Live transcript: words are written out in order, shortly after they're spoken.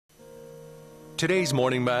Today's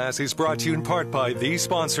morning mass is brought to you in part by these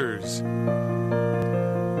sponsors.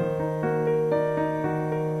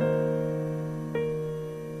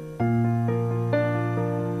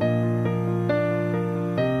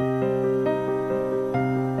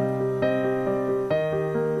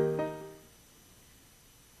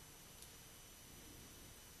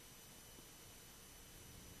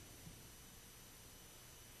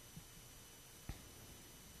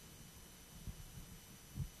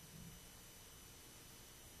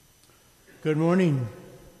 Good morning.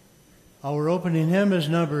 Our opening hymn is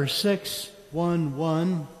number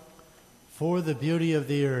 611, For the Beauty of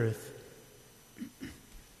the Earth.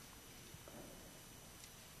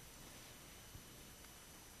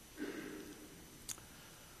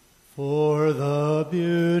 For the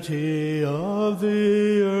beauty of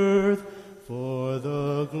the earth, for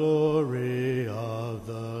the glory of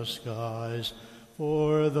the skies,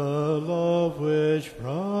 for the love which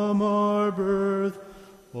from our birth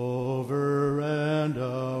over and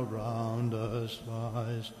around us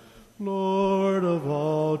lies. Lord of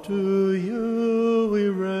all, to you we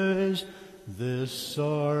raise this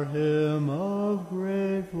our hymn of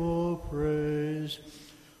grateful praise.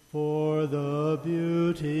 For the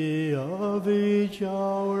beauty of each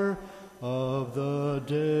hour, of the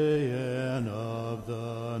day and of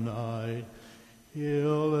the night,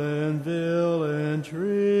 hill and vale and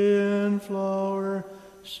tree and flower,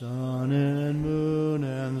 sun and moon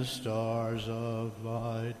and the stars of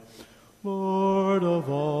light. Lord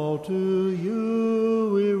of all, to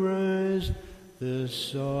you we raise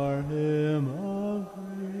this our hymn of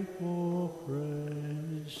grateful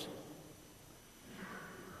praise.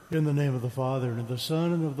 In the name of the Father, and of the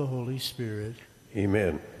Son, and of the Holy Spirit.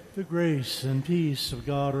 Amen. The grace and peace of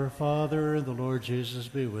God our Father and the Lord Jesus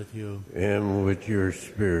be with you. And with your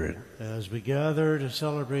spirit. As we gather to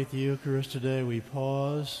celebrate the Eucharist today, we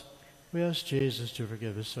pause. We ask Jesus to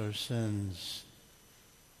forgive us our sins.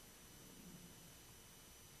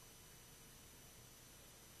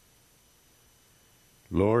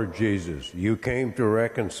 Lord Jesus, you came to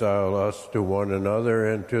reconcile us to one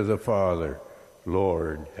another and to the Father.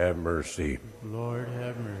 Lord, have mercy. Lord,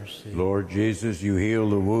 have mercy. Lord Jesus, you heal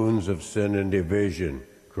the wounds of sin and division.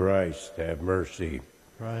 Christ, have mercy.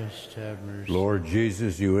 Christ, have mercy. Lord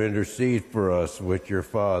Jesus, you intercede for us with your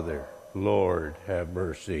Father. Lord, have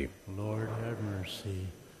mercy. Lord, have mercy.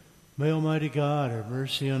 May Almighty God have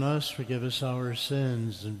mercy on us, forgive us our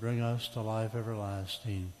sins, and bring us to life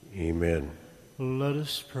everlasting. Amen. Let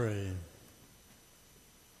us pray.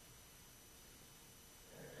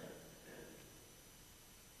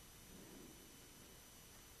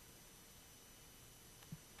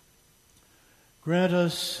 Grant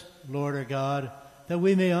us, Lord our God, that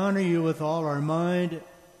we may honor you with all our mind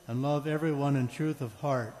and love everyone in truth of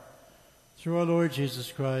heart. Through our Lord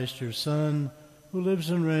Jesus Christ, your Son, who lives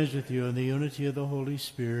and reigns with you in the unity of the Holy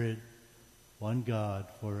Spirit, one God,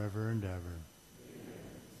 forever and ever.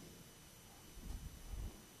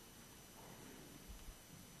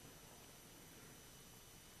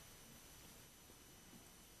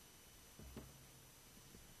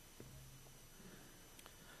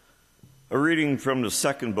 A reading from the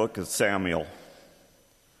second book of Samuel.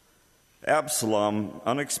 Absalom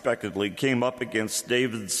unexpectedly came up against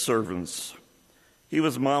David's servants. He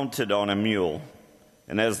was mounted on a mule,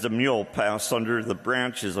 and as the mule passed under the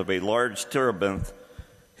branches of a large terebinth,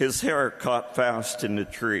 his hair caught fast in the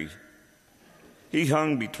tree. He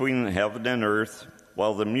hung between heaven and earth,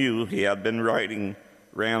 while the mule he had been riding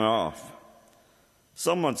ran off.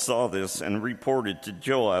 Someone saw this and reported to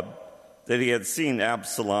Joab that he had seen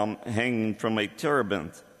Absalom hanging from a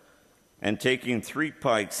terebinth, and taking 3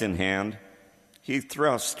 pikes in hand, he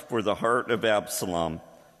thrust for the heart of Absalom,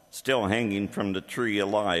 still hanging from the tree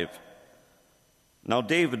alive. Now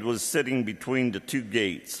David was sitting between the 2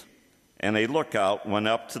 gates, and a lookout went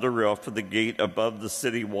up to the roof of the gate above the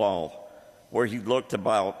city wall, where he looked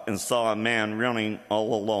about and saw a man running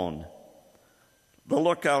all alone. The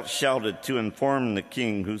lookout shouted to inform the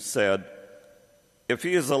king, who said, "If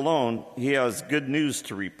he is alone, he has good news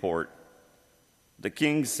to report." The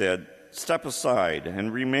king said, "Step aside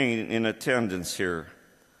and remain in attendance here."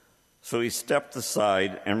 So he stepped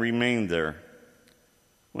aside and remained there.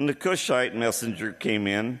 When the Cushite messenger came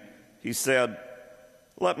in, he said,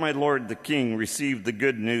 "Let my lord the king receive the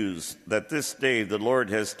good news that this day the Lord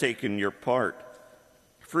has taken your part,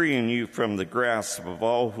 freeing you from the grasp of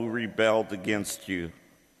all who rebelled against you."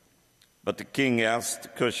 But the king asked the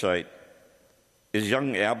Cushite, "Is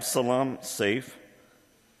young Absalom safe?"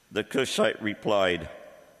 The Cushite replied,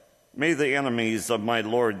 "May the enemies of my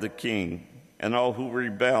lord the king and all who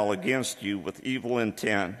rebel against you with evil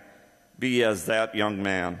intent be as that young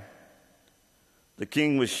man." The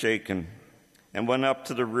king was shaken and went up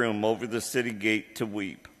to the room over the city gate to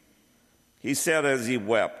weep. He said as he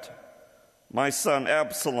wept, my son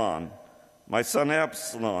Absalom,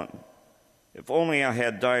 if only I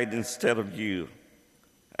had died instead of you.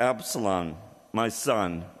 Absalom, my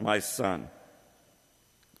son, my son.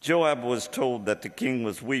 Joab was told that the king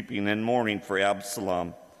was weeping and mourning for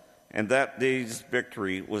Absalom, and that day's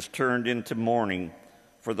victory was turned into mourning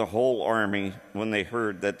for the whole army when they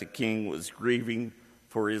heard that the king was grieving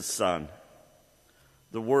for his son.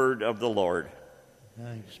 The word of the Lord.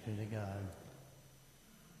 Thanks be to God.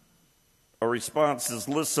 Our response is,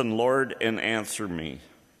 listen, Lord, and answer me.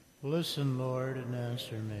 Listen, Lord, and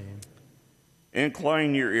answer me.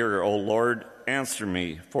 Incline your ear, O Lord, answer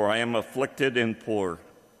me, for I am afflicted and poor.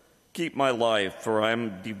 Keep my life, for I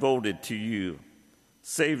am devoted to you.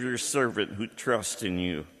 Save your servant who trusts in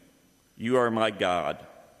you. You are my God.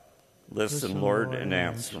 Listen, Lord, and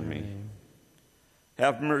answer me.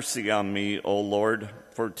 Have mercy on me, O Lord,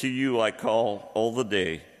 for to you I call all the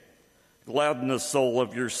day. Gladden the soul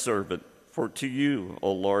of your servant, for to you,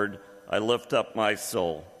 O Lord, I lift up my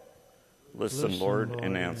soul. Listen, Lord,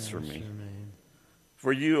 and answer me.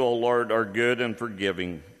 For you, O Lord, are good and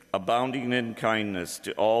forgiving, abounding in kindness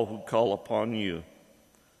to all who call upon you.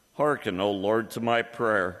 Hearken, O Lord, to my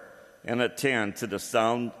prayer, and attend to the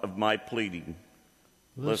sound of my pleading.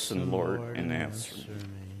 Listen, Lord, and answer me.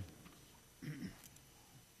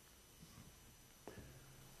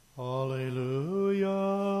 Alleluia,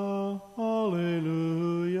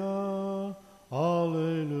 alleluia,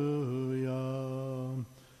 alleluia,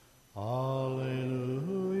 alleluia,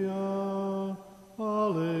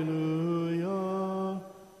 alleluia,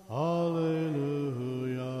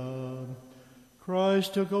 alleluia.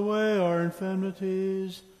 Christ took away our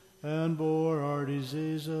infirmities and bore our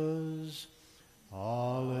diseases.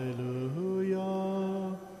 Alleluia,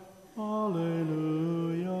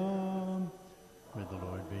 alleluia. May the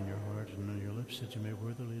Lord be in your heart and on your lips, that you may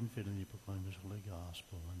worthily and fittingly proclaim his holy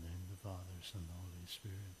gospel. In the name of the Father, Son, and the Holy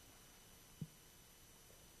Spirit.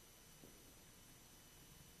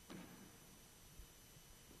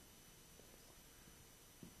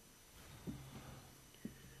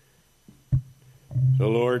 The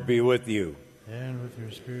Lord be with you. And with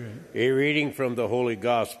your spirit. A reading from the Holy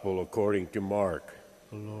Gospel according to Mark.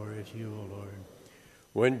 Glory to you, O Lord.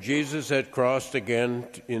 When Jesus had crossed again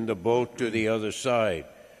in the boat to the other side,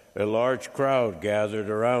 a large crowd gathered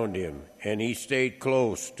around him, and he stayed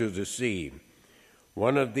close to the sea.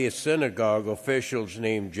 One of the synagogue officials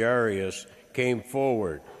named Jairus came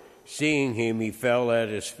forward. Seeing him, he fell at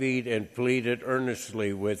his feet and pleaded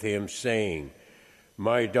earnestly with him, saying,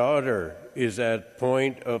 my daughter is at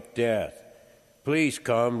point of death. Please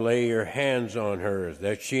come lay your hands on her,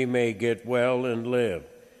 that she may get well and live.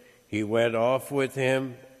 He went off with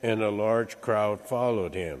him, and a large crowd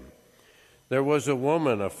followed him. There was a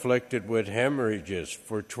woman afflicted with hemorrhages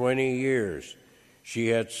for 20 years. She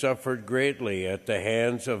had suffered greatly at the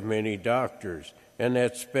hands of many doctors, and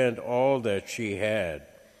had spent all that she had.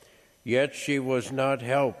 Yet she was not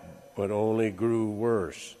helped, but only grew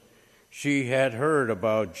worse. She had heard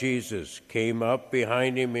about Jesus, came up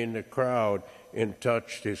behind him in the crowd, and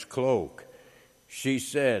touched his cloak. She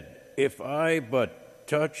said, if I but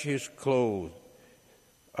touch his clothes,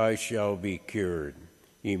 I shall be cured.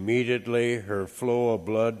 Immediately her flow of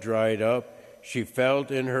blood dried up. She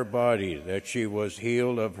felt in her body that she was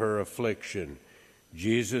healed of her affliction.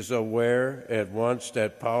 Jesus, aware at once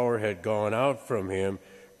that power had gone out from him,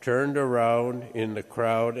 turned around in the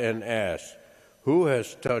crowd and asked, who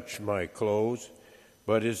has touched my clothes?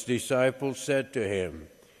 But his disciples said to him,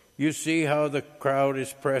 you see how the crowd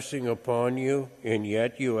is pressing upon you, and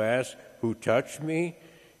yet you ask, who touched me?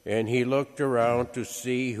 And he looked around to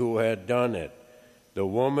see who had done it. The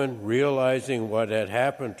woman, realizing what had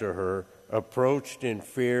happened to her, approached in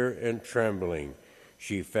fear and trembling.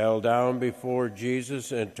 She fell down before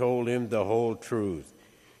Jesus and told him the whole truth.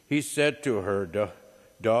 He said to her,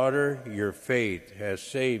 daughter, your faith has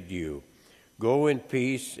saved you. Go in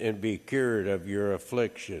peace and be cured of your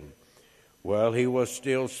affliction. While he was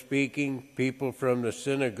still speaking, people from the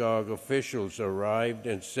synagogue officials arrived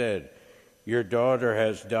and said, your daughter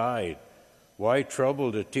has died. Why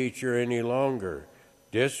trouble the teacher any longer?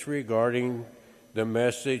 Disregarding the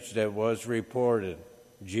message that was reported,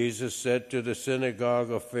 Jesus said to the synagogue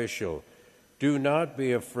official, do not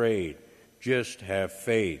be afraid, just have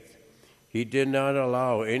faith. He did not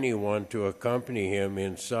allow anyone to accompany him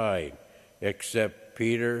inside, except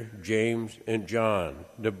Peter, James, and John,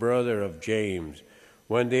 the brother of James.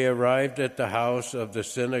 When they arrived at the house of the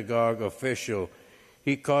synagogue official,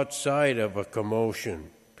 he caught sight of a commotion,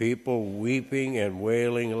 people weeping and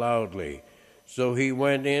wailing loudly. So he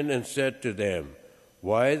went in and said to them,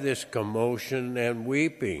 "Why this commotion and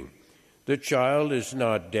weeping? The child is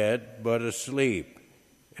not dead, but asleep."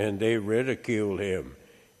 And they ridiculed him,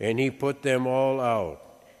 and he put them all out.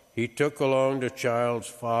 He took along the child's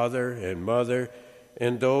father and mother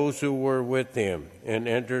and those who were with him, and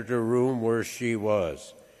entered the room where she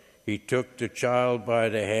was. He took the child by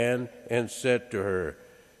the hand and said to her,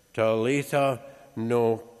 "Talitha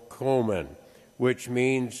no komen," which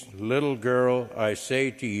means, "Little girl, I say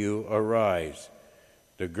to you, arise."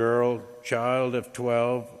 The girl, child of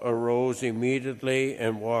 12, arose immediately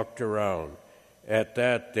and walked around. At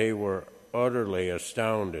that they were utterly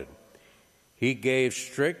astounded. He gave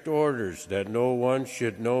strict orders that no one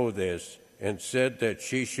should know this, and said that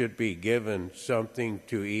she should be given something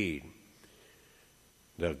to eat.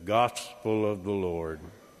 The Gospel of the Lord.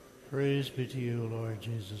 Praise be to you, Lord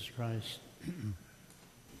Jesus Christ.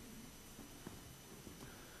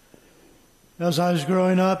 As I was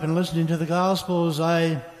growing up and listening to the Gospels,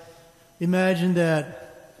 I imagined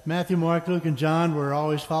that Matthew, Mark, Luke, and John were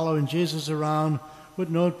always following Jesus around with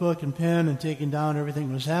notebook and pen and taking down everything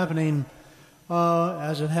that was happening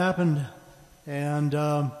as it happened. And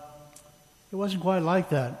it wasn't quite like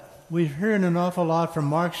that. We're hearing an awful lot from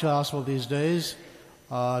Mark's Gospel these days,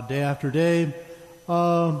 day after day.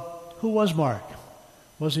 Who was Mark?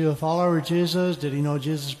 Was he a follower of Jesus? Did he know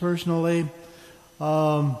Jesus personally?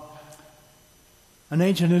 An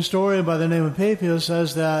ancient historian by the name of Papias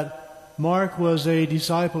says that Mark was a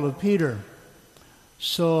disciple of Peter.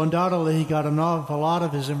 So undoubtedly he got an awful lot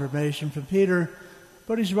of his information from Peter,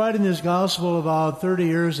 but he's writing this gospel about 30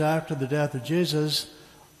 years after the death of Jesus.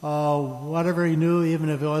 Whatever he knew, even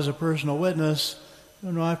if it was a personal witness,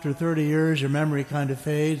 after 30 years your memory kind of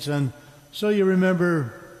fades, and so you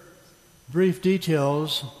remember brief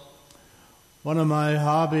details. One of my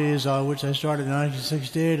hobbies, which I started in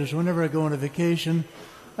 1968, is whenever I go on a vacation,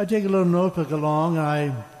 I take a little notebook along and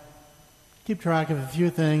I keep track of a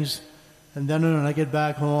few things. And then when I get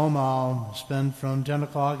back home, I'll spend from 10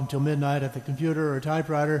 o'clock until midnight at the computer or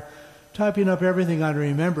typewriter typing up everything I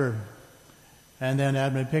remember. And then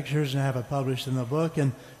add my pictures and have it published in the book.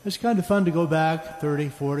 And it's kind of fun to go back 30,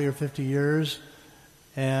 40, or 50 years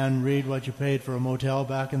and read what you paid for a motel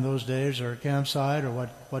back in those days, or a campsite, or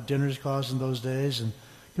what dinners cost in those days, and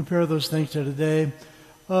compare those things to today.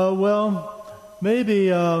 Maybe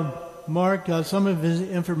Mark got some of his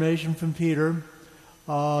information from Peter,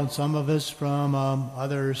 some of it's from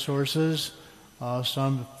other sources,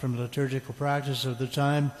 some from the liturgical practice of the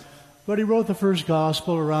time. But he wrote the first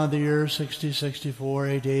gospel around the year 60, 64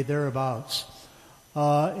 AD, thereabouts.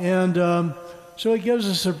 So it gives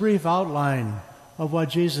us a brief outline of what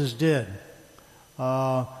Jesus did.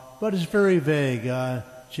 But it's very vague.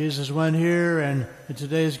 Jesus went here, and in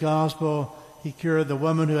today's gospel, he cured the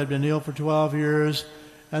woman who had been ill for 12 years.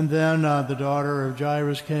 And then the daughter of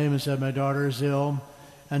Jairus came and said, "My daughter is ill."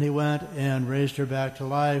 And he went and raised her back to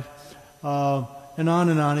life. And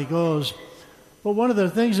on he goes. But one of the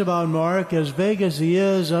things about Mark, as vague as he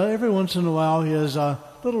is, every once in a while he has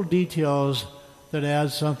little details that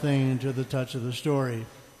add something to the touch of the story.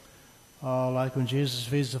 Like when Jesus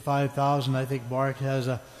feeds the 5,000, I think Mark has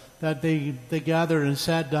that they gathered and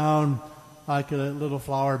sat down like little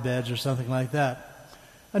flower beds or something like that.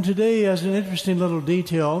 And today he has an interesting little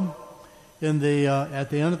detail in the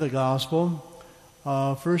at the end of the gospel.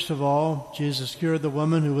 First of all, Jesus cured the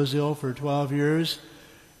woman who was ill for 12 years.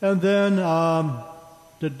 And then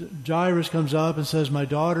Jairus comes up and says, "My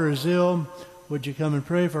daughter is ill. Would you come and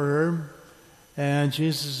pray for her?" And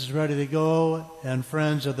Jesus is ready to go, and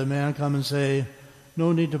friends of the man come and say,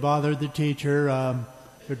 "No need to bother the teacher.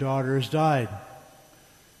 Your daughter has died."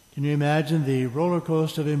 Can you imagine the roller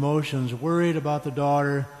coaster of emotions, worried about the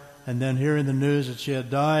daughter, and then hearing the news that she had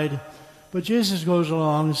died? But Jesus goes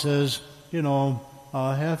along and says,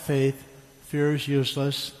 have faith. Fear is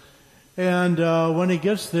useless. And when he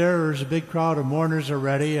gets there's a big crowd of mourners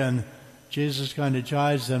already, and Jesus kind of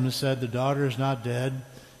chides them and said, "The daughter is not dead."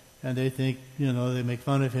 And they think, they make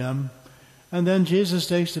fun of him. And then Jesus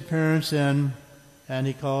takes the parents in, and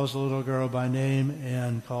he calls the little girl by name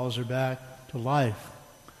and calls her back to life.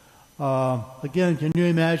 Again, can you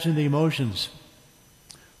imagine the emotions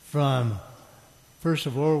from, first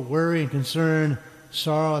of all, worry and concern,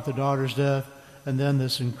 sorrow at the daughter's death, and then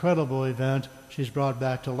this incredible event, she's brought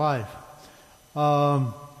back to life.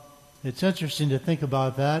 It's interesting to think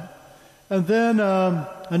about that. And then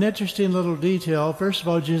an interesting little detail. First of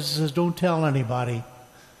all, Jesus says, "Don't tell anybody."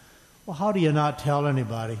 Well, how do you not tell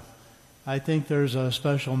anybody? I think there's a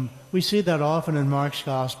special... We see that often in Mark's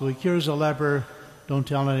gospel. He cures a leper, don't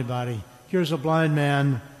tell anybody. Cures a blind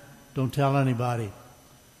man, don't tell anybody.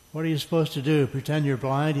 What are you supposed to do? Pretend you're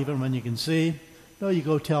blind even when you can see? No, you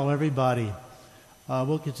go tell everybody.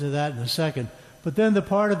 We'll get to that in a second. But then the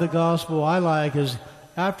part of the gospel I like is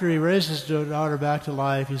after he raises his daughter back to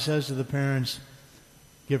life, he says to the parents,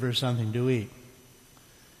 give her something to eat.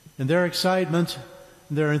 And their excitement,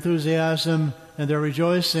 their enthusiasm, and their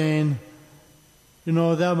rejoicing,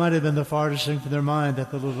 that might have been the farthest thing from their mind,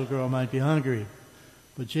 that the little girl might be hungry.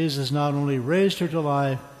 But Jesus not only raised her to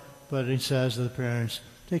life, but he says to the parents,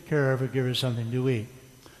 take care of her, give her something to eat.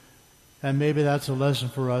 And maybe that's a lesson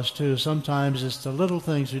for us too. Sometimes it's the little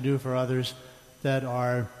things we do for others that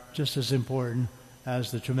are just as important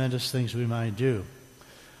as the tremendous things we might do.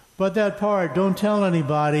 But that part, don't tell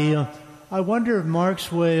anybody, I wonder if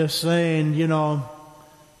Mark's way of saying,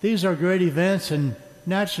 these are great events, and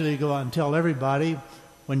naturally you go out and tell everybody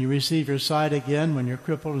when you receive your sight again, when you're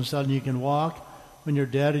crippled and suddenly you can walk, when you're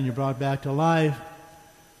dead and you're brought back to life.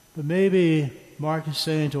 But maybe Mark is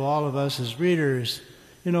saying to all of us as readers,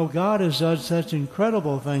 God has done such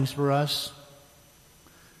incredible things for us.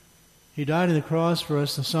 He died on the cross for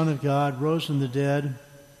us, the Son of God, rose from the dead.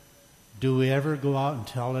 Do we ever go out and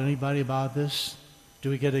tell anybody about this? Do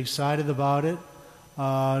we get excited about it?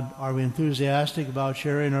 Are we enthusiastic about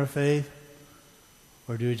sharing our faith?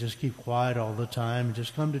 Or do we just keep quiet all the time and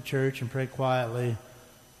just come to church and pray quietly?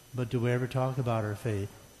 But do we ever talk about our faith?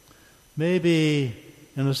 Maybe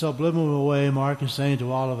in a subliminal way, Mark is saying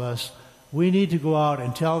to all of us, we need to go out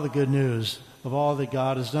and tell the good news of all that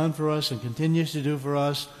God has done for us and continues to do for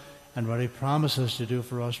us and what he promises to do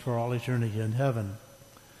for us for all eternity in heaven.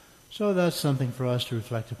 So that's something for us to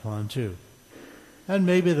reflect upon too. And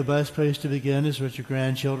maybe the best place to begin is with your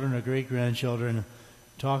grandchildren or great-grandchildren.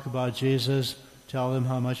 Talk about Jesus, tell them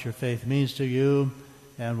how much your faith means to you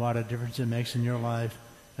and what a difference it makes in your life,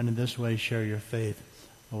 and in this way share your faith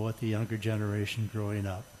with the younger generation growing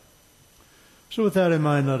up. So with that in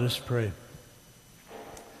mind, let us pray.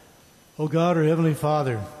 O God, our Heavenly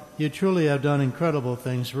Father, you truly have done incredible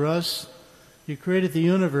things for us. You created the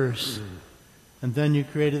universe, and then you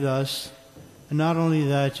created us. And not only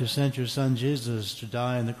that, you sent your Son Jesus to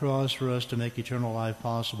die on the cross for us to make eternal life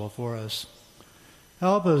possible for us.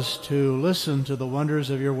 Help us to listen to the wonders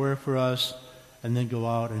of your work for us and then go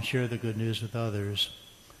out and share the good news with others.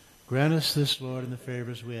 Grant us this, Lord, and the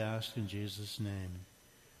favors we ask in Jesus' name.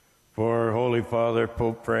 For our Holy Father,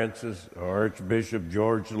 Pope Francis, our Archbishop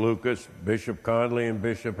George Lucas, Bishop Conley, and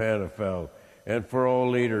Bishop Hannafeld, and for all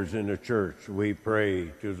leaders in the Church, we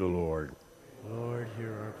pray to the Lord. Lord,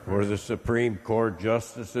 hear our prayer. For the Supreme Court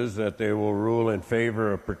justices, that they will rule in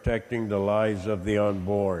favor of protecting the lives of the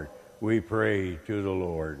unborn, we pray to the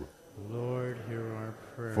Lord. Lord, hear our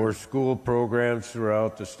prayer. For school programs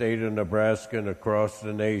throughout the state of Nebraska and across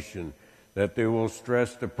the nation, that they will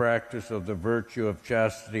stress the practice of the virtue of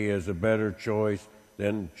chastity as a better choice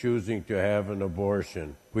than choosing to have an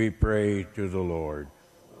abortion. We pray to the Lord.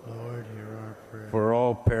 Lord, hear our prayer. For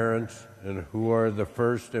all parents and who are the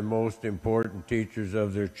first and most important teachers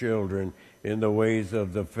of their children in the ways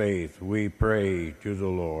of the faith, we pray to the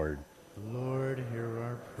Lord. Lord, hear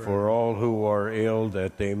our prayer. For all who are ill,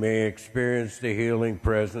 that they may experience the healing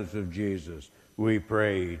presence of Jesus, we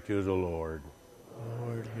pray to the Lord.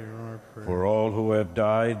 Lord, hear our prayer. For all who have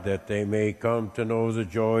died, that they may come to know the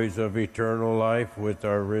joys of eternal life with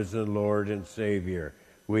our risen Lord and Savior,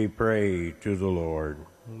 we pray to the Lord.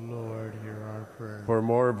 Lord, hear our prayer. For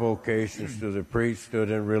more vocations to the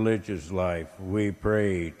priesthood and religious life, we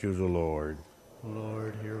pray to the Lord.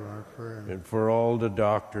 Lord, hear our prayer. And for all the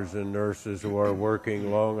doctors and nurses who are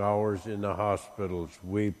working long hours in the hospitals,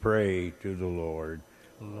 we pray to the Lord.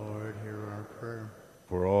 Lord, hear our prayer.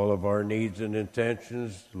 For all of our needs and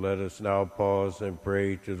intentions, let us now pause and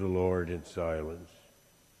pray to the Lord in silence.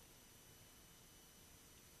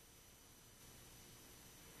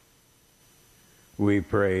 We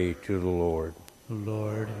pray to the Lord.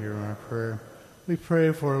 Lord, hear our prayer. We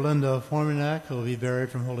pray for Linda Forminack, who will be buried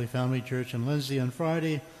from Holy Family Church in Lindsay on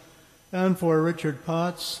Friday, and for Richard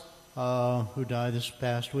Potts, who died this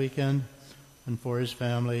past weekend, and for his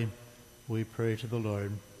family, we pray to the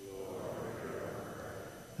Lord.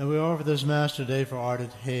 And we offer this Mass today for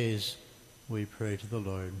Ardent Hayes. We pray to the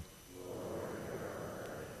Lord.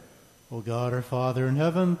 O God, our Father in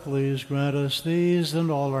heaven, please grant us these and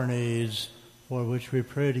all our needs, for which we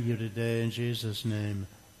pray to you today in Jesus' name,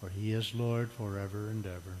 for he is Lord forever and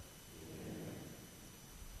ever.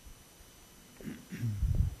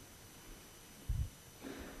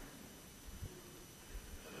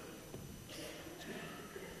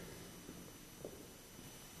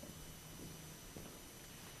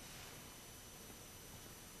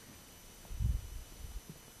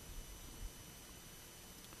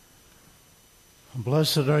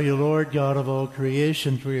 Blessed are you, Lord, God of all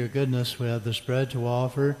creation. For your goodness we have this bread to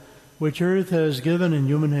offer, which earth has given and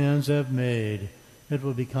human hands have made. It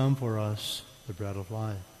will become for us the bread of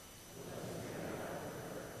life.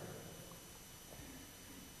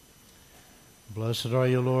 Blessed are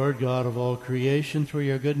you, Lord, God of all creation. Through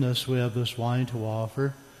your goodness we have this wine to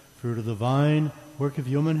offer, fruit of the vine, work of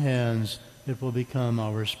human hands. It will become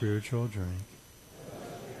our spiritual drink.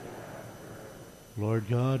 Lord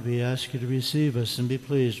God, we ask you to receive us and be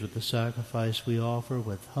pleased with the sacrifice we offer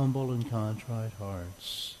with humble and contrite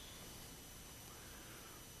hearts.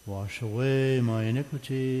 Wash away my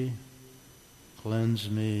iniquity, cleanse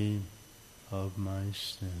me of my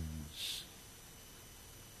sins.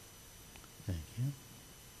 Thank you.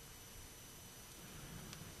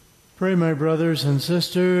 Pray, my brothers and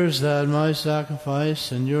sisters, that my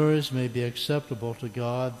sacrifice and yours may be acceptable to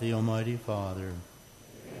God, the Almighty Father.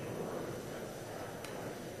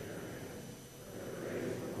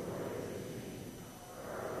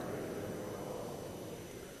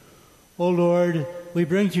 O Lord, we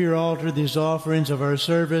bring to your altar these offerings of our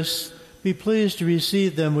service. Be pleased to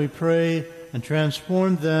receive them, we pray, and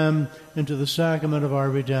transform them into the sacrament of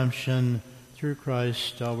our redemption, through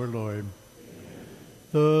Christ our Lord. Amen.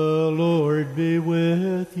 The Lord be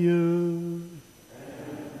with you.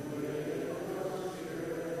 And with your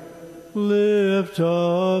spirit. Lift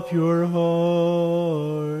up your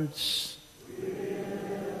hearts.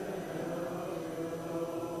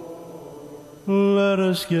 Let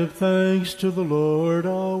us give thanks to the Lord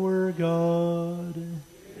our God.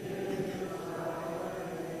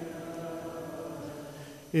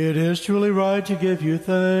 It is truly right to give you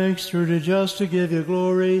thanks, truly just to give you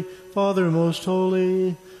glory, Father most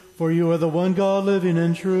holy, for you are the one God living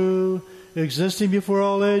and true, existing before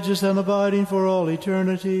all ages and abiding for all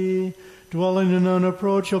eternity, dwelling in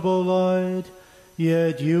unapproachable light.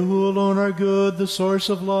 Yet you who alone are good, the source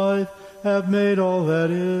of life, have made all that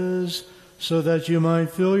is, so that you might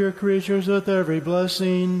fill your creatures with every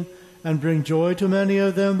blessing, and bring joy to many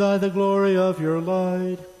of them by the glory of your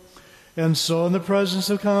light. And so in the presence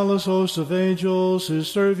of countless hosts of angels who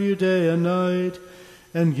serve you day and night,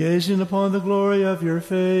 and gazing upon the glory of your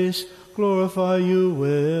face, glorify you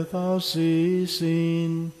without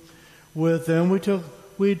ceasing. With them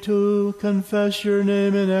we too confess your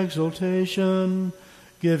name in exaltation,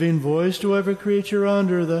 giving voice to every creature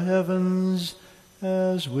under the heavens,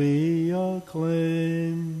 as we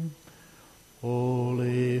acclaim,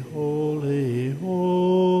 Holy, holy,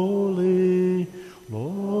 holy,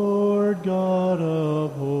 Lord God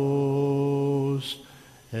of hosts.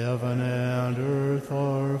 Heaven and earth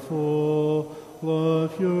are full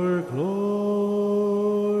of your glory.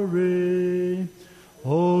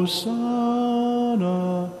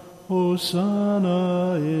 Hosanna,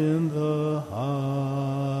 Hosanna in the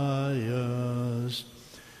highest.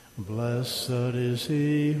 Blessed is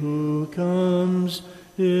he who comes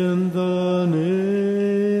in the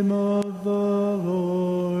name of the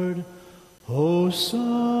Lord.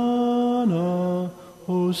 Hosanna,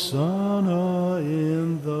 Hosanna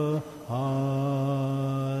in the highest.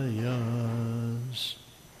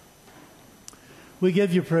 We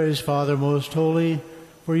give you praise, Father most holy,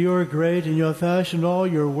 for you are great, and you have fashioned all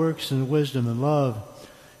your works in wisdom and love.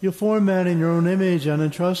 You formed man in your own image and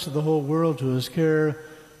entrusted the whole world to his care,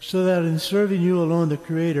 so that in serving you alone, the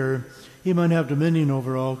Creator, he might have dominion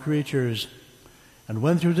over all creatures. And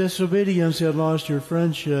when through disobedience he had lost your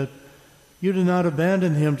friendship, you did not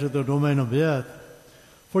abandon him to the domain of death.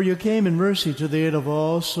 For you came in mercy to the aid of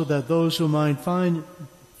all, so that those who might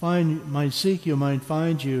seek you might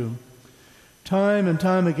find you. Time and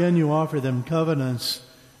time again you offered them covenants,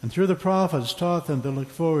 and through the prophets taught them to look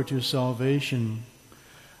forward to salvation.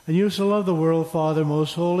 And you so loved the world, Father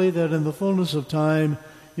most holy, that in the fullness of time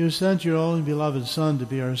you sent your only beloved Son to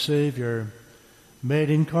be our Savior. Made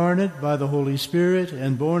incarnate by the Holy Spirit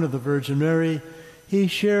and born of the Virgin Mary, he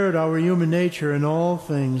shared our human nature in all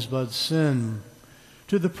things but sin.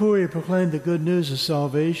 To the poor he proclaimed the good news of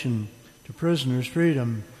salvation, to prisoners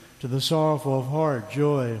freedom, to the sorrowful of heart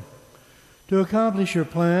joy. To accomplish your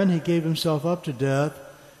plan, he gave himself up to death,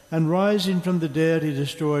 and rising from the dead, he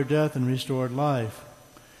destroyed death and restored life.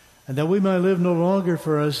 And that we might live no longer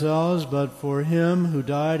for ourselves, but for him who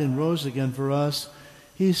died and rose again for us,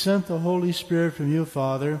 he sent the Holy Spirit from you,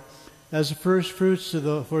 Father, as the first fruits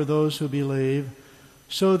for those who believe,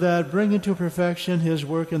 so that, bringing to perfection his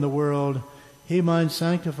work in the world, he might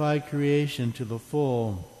sanctify creation to the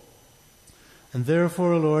full. And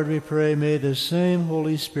therefore, Lord, we pray, may this same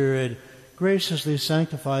Holy Spirit graciously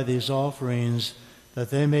sanctify these offerings,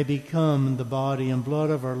 that they may become the body and blood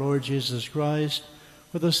of our Lord Jesus Christ,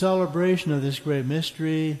 for the celebration of this great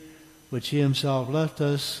mystery, which he himself left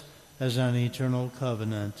us as an eternal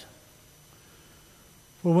covenant.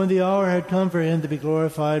 For when the hour had come for him to be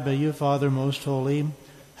glorified by you, Father most holy,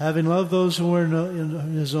 having loved those who were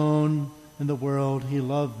in his own in the world, he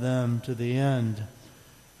loved them to the end.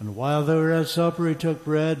 And while they were at supper, he took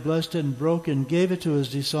bread, blessed it, and broke it, and gave it to his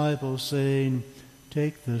disciples, saying,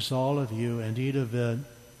 "Take this, all of you, and eat of it,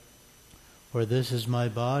 for this is my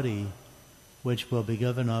body, which will be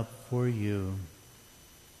given up for you."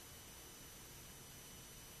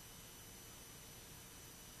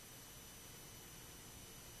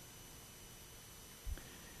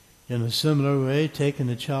 In a similar way, taking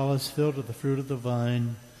the chalice filled with the fruit of the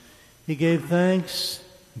vine, he gave thanks,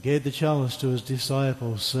 and gave the chalice to his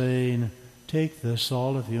disciples, saying, "Take this,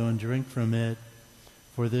 all of you, and drink from it,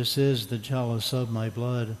 for this is the chalice of my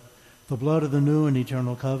blood, the blood of the new and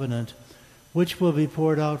eternal covenant, which will be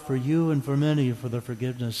poured out for you and for many for the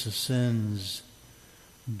forgiveness of sins.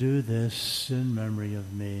 Do this in memory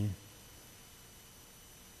of me."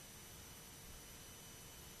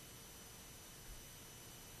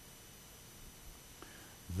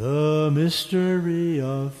 The mystery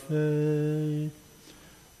of faith.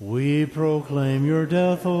 We proclaim your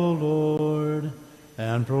death, O Lord,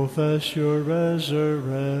 and profess your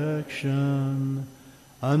resurrection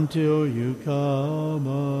until you come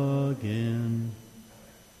again.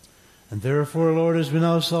 And therefore, Lord, as we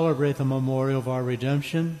now celebrate the memorial of our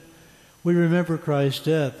redemption, we remember Christ's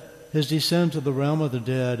death, his descent to the realm of the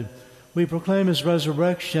dead. We proclaim his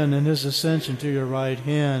resurrection and his ascension to your right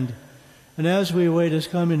hand. And as we await his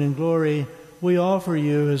coming in glory, we offer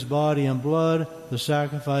you his body and blood, the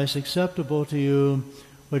sacrifice acceptable to you,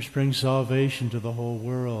 which brings salvation to the whole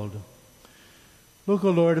world. Look,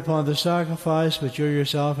 O Lord, upon the sacrifice which you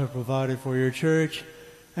yourself have provided for your church,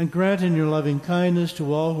 and grant in your loving kindness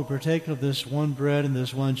to all who partake of this one bread and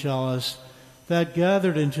this one chalice, that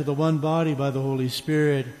gathered into the one body by the Holy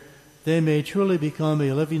Spirit, they may truly become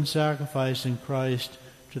a living sacrifice in Christ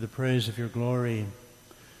to the praise of your glory.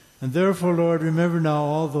 And therefore, Lord, remember now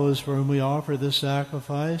all those for whom we offer this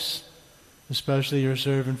sacrifice, especially your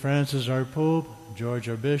servant Francis, our Pope, George,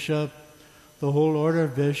 our Bishop, the whole order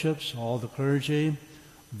of bishops, all the clergy,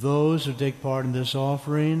 those who take part in this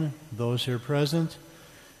offering, those here present,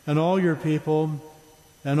 and all your people,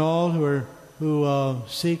 and all who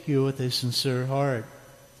seek you with a sincere heart.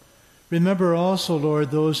 Remember also,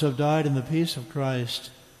 Lord, those who have died in the peace of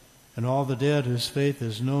Christ, and all the dead whose faith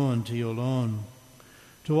is known to you alone.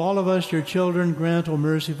 To all of us, your children, grant, O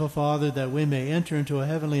merciful Father, that we may enter into a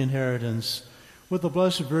heavenly inheritance with the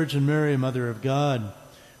Blessed Virgin Mary, Mother of God,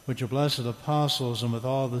 with your blessed apostles, and with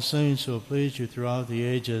all the saints who have pleased you throughout the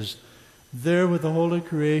ages. There, with the holy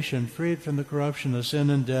creation, freed from the corruption of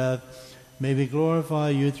sin and death, may we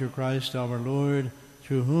glorify you through Christ our Lord,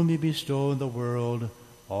 through whom you bestow on the world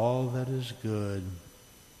all that is good.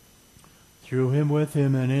 Through him, with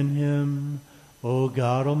him, and in him, O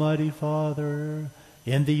God, Almighty Father,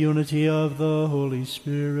 in the unity of the Holy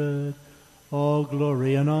Spirit, all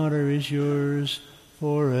glory and honor is yours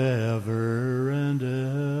forever and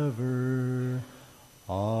ever.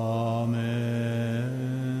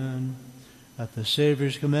 Amen. At the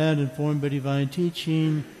Savior's command, informed by divine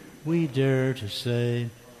teaching, we dare to say,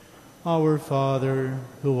 Our Father,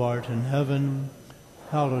 who art in heaven,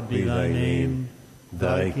 hallowed be thy name.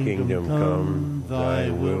 Thy kingdom come, thy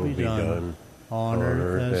will be done, on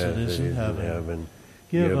earth as it is in heaven.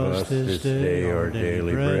 Give us this day our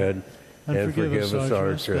daily bread, and forgive us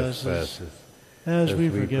our trespasses, as we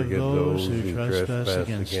forgive those who trespass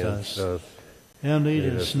against us. And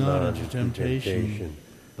lead us not into temptation,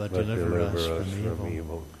 but deliver us from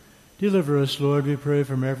evil. Deliver us, Lord, we pray,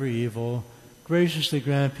 from every evil. Graciously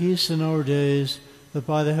grant peace in our days, that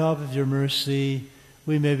by the help of your mercy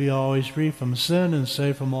we may be always free from sin and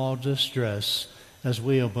safe from all distress, as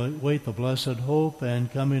we await the blessed hope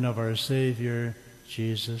and coming of our Savior,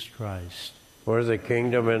 Jesus Christ. For the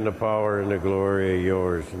kingdom and the power and the glory are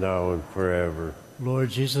yours, now and forever. Lord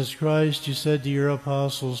Jesus Christ, you said to your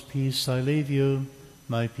apostles, Peace I leave you,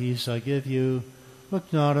 my peace I give you.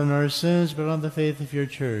 Look not on our sins, but on the faith of your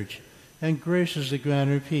church, and graciously grant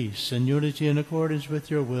her peace and unity in accordance with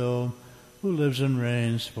your will, who lives and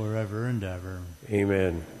reigns forever and ever.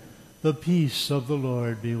 Amen. The peace of the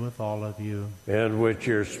Lord be with all of you. And with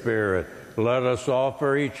your spirit. Let us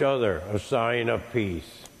offer each other a sign of peace.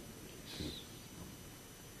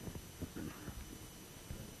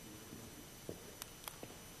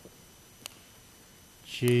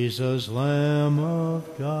 Jesus, Lamb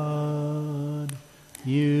of God,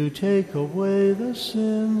 you take away the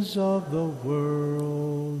sins of the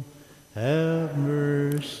world. Have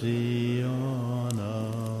mercy on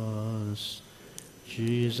us.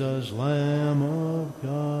 Jesus, Lamb of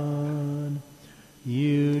God,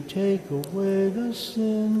 you take away the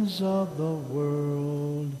sins of the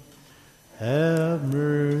world. Have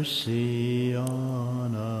mercy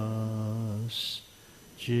on us.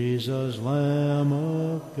 Jesus, Lamb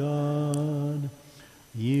of God,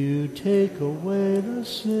 you take away the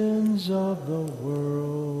sins of the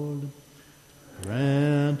world.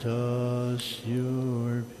 Grant us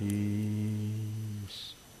your peace.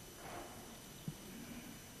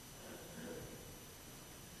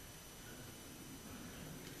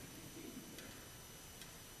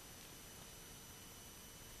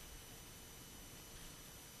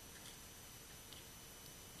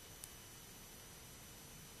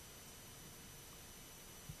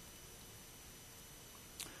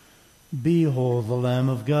 Behold the Lamb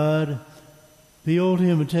of God. Behold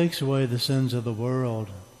him who takes away the sins of the world.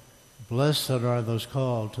 Blessed are those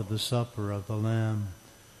called to the supper of the Lamb.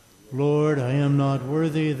 Lord, I am not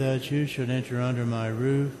worthy that you should enter under my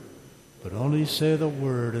roof, but only say the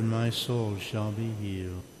word, and my soul shall be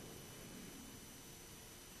healed.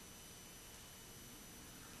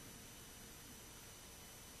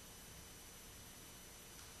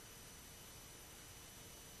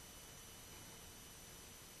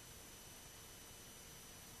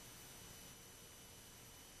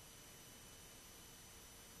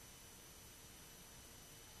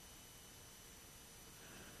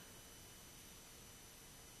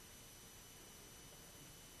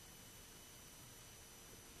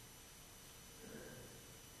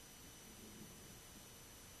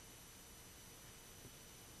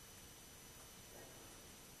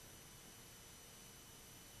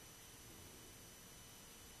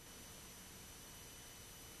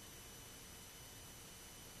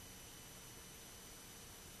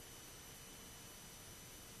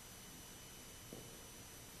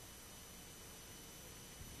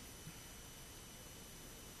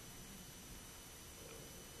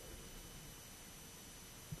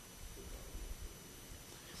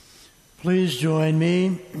 Please join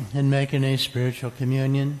me in making a spiritual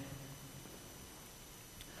communion.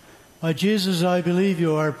 My Jesus, I believe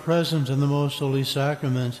you are present in the most holy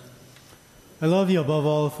sacrament. I love you above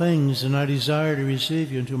all things, and I desire to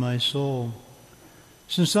receive you into my soul.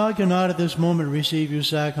 Since I cannot at this moment receive you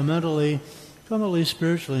sacramentally, come at least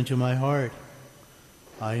spiritually into my heart.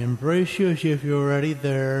 I embrace you as if you were already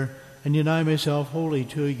there, and unite myself wholly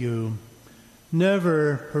to you.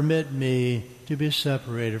 Never permit me to be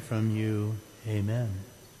separated from you. Amen.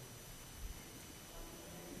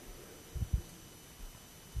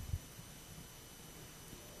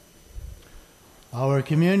 Our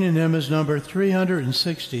communion hymn is number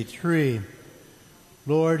 363.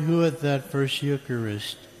 Lord, who at that first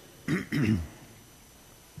Eucharist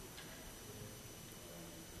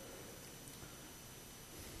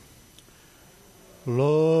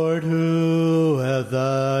Lord, who at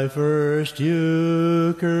thy first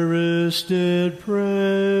Eucharist did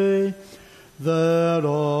pray that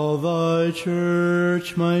all thy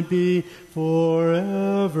church might be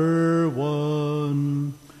forever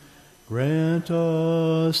one, grant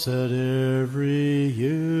us at every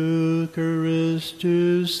Eucharist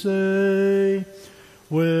to say,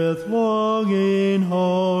 with longing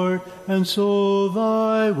heart and soul,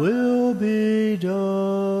 thy will be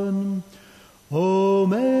done. Oh,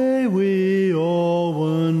 may we all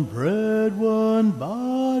one bread, one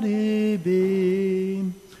body be,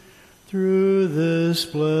 through this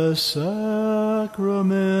blessed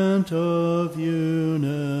sacrament of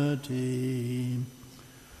unity.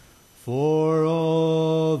 For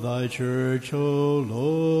all thy church, O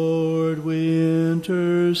Lord, we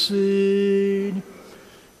intercede.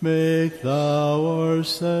 Make thou our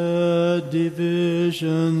sad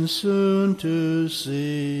division soon to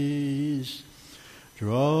cease.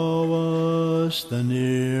 Draw us the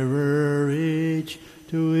nearer each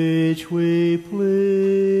to each we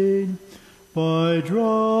plead, by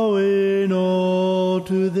drawing all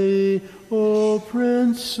to thee, O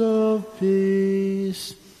Prince of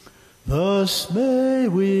Peace. Thus may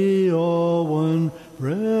we all one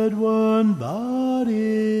bread, one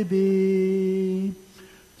body be,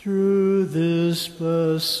 through this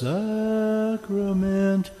blessed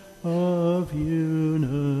sacrament of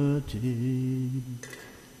unity.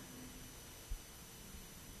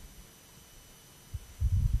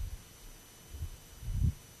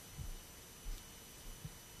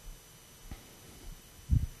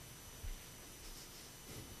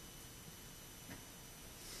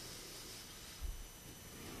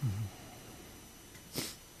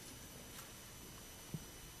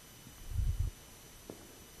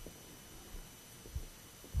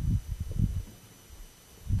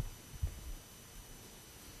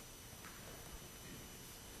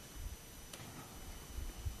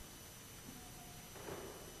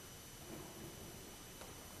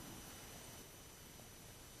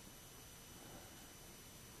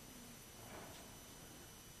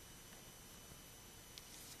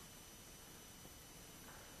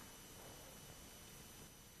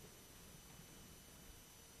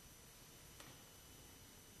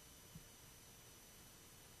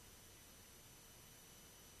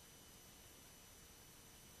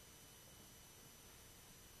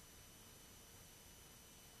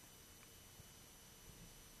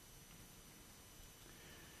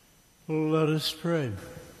 Let us pray.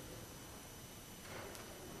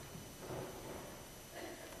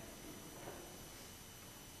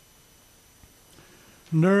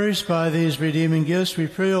 Nourished by these redeeming gifts, we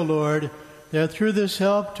pray, O Lord, that through this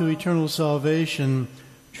help to eternal salvation,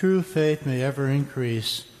 true faith may ever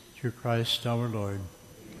increase through Christ our Lord.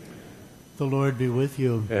 The Lord be with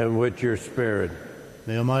you. And with your spirit.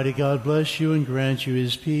 May Almighty God bless you and grant you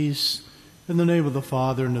his peace. In the name of the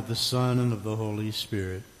Father, and of the Son, and of the Holy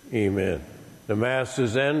Spirit. Amen. The Mass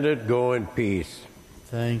is ended. Go in peace.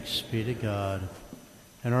 Thanks be to God.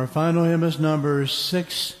 And our final hymn is number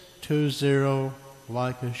 620,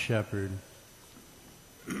 Like a Shepherd.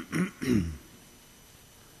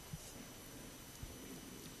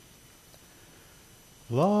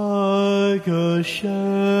 Like a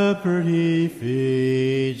shepherd he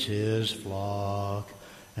feeds his flock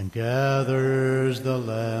and gathers the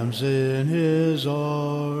lambs in his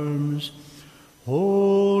arms,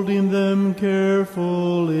 holding them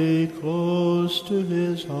carefully close to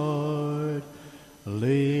his heart,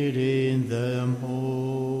 leading them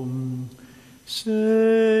home.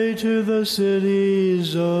 Say to the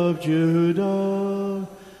cities of Judah,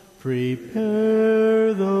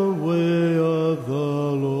 prepare the way of the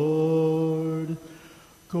Lord.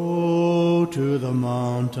 Go to the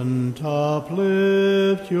mountain top,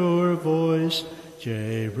 lift your voice.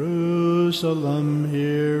 Jerusalem,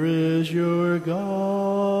 here is your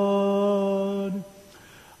God.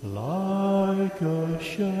 Like a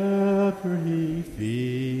shepherd he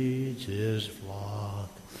feeds his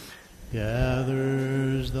flock,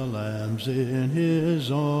 gathers the lambs in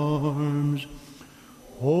his arms,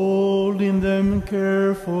 holding them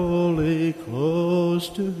carefully close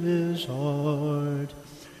to his heart,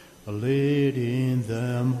 leading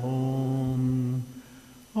them home.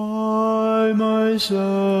 I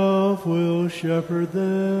myself will shepherd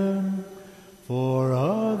them, for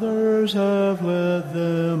others have led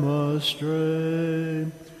them astray.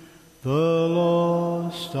 The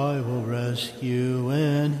lost I will rescue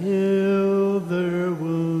and heal their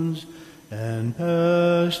wounds, and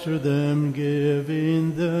pasture them,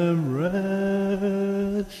 giving them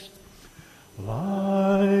rest.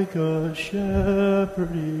 Like a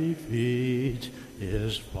shepherd he feeds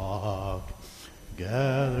his flock,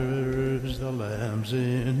 gathers the lambs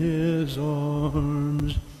in his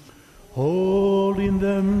arms, holding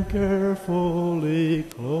them carefully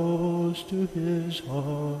close to his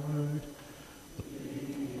heart.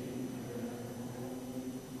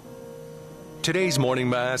 Today's morning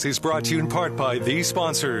Mass is brought to you in part by these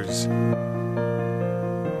sponsors.